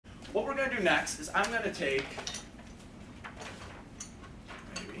what we're going to do next is I'm going to take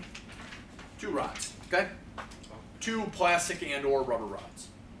maybe 2 rods, okay? 2 plastic and or rubber rods.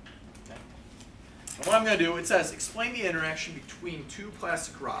 Okay? And what I'm going to do, it says, explain the interaction between 2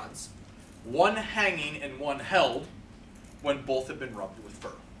 plastic rods, one hanging and one held, when both have been rubbed with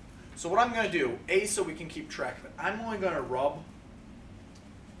fur. So what I'm going to do, so we can keep track of it, I'm only going to rub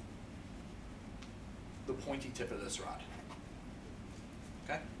the pointy tip of this rod.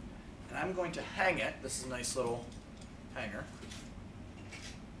 Okay? And I'm going to hang it. This is a nice little hanger.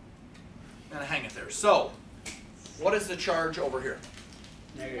 I'm going to hang it there. So, what is the charge over here?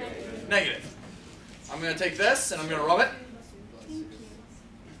 Negative. Negative. I'm going to take this and I'm going to rub it.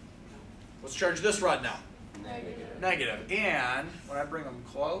 Let's charge this rod now. Negative. And when I bring them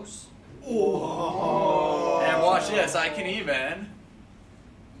close, and watch this, I can even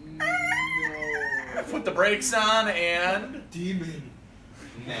put the brakes on and Demon.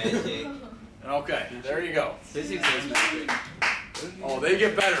 Magic. okay, there you go. Physics is magic. Oh, they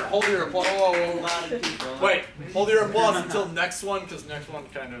get better. Hold your applause. Wait, hold your applause until next one, because next one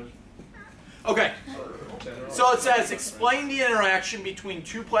kind of. Okay. So it says, explain the interaction between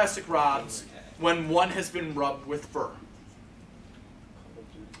 2 plastic rods when one has been rubbed with fur.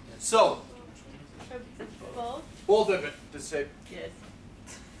 So, both of it. Does it say? Yes.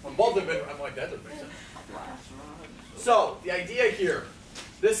 When both of it, I'm like, that doesn't make sense. So, the idea here,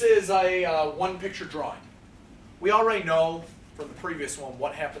 this is a one-picture drawing. We already know from the previous one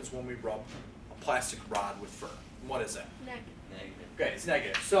what happens when we rub a plastic rod with fur. And what is it? Negative. Okay, it's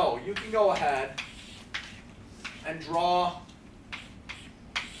negative. So, you can go ahead and draw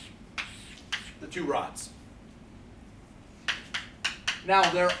the 2 rods.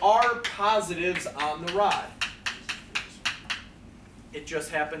 Now, there are positives on the rod. It just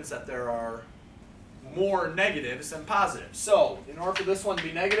happens that there are more negatives than positives. So, in order for this one to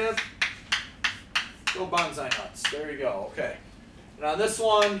be negative, go bonsai nuts. There you go. Okay. And on this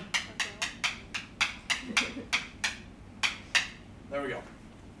one, there we go.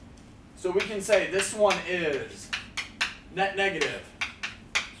 So we can say this one is net negative,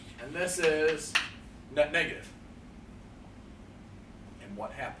 and this is net negative. And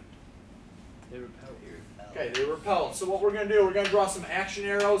what happened? They repel. Okay, they repelled. So what we're going to do, we're going to draw some action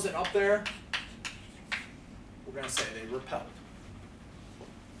arrows, and up there, we're going to say they repelled.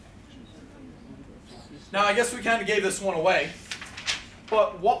 Now, I guess we kind of gave this one away,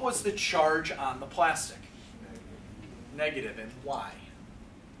 but what was the charge on the plastic? Negative, and why?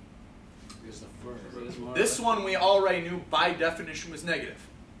 This one we already knew by definition was negative,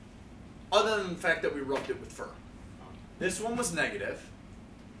 other than the fact that we rubbed it with fur. This one was negative,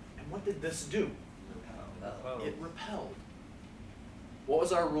 and what did this do? It repelled. What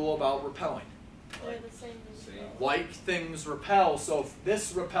was our rule about repelling? They're the same as Like things repel, so if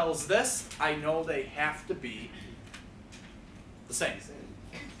this repels this, I know they have to be the same.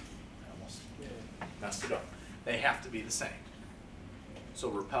 I almost messed it up. They have to be the same. So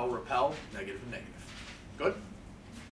repel, repel, negative, negative. Good?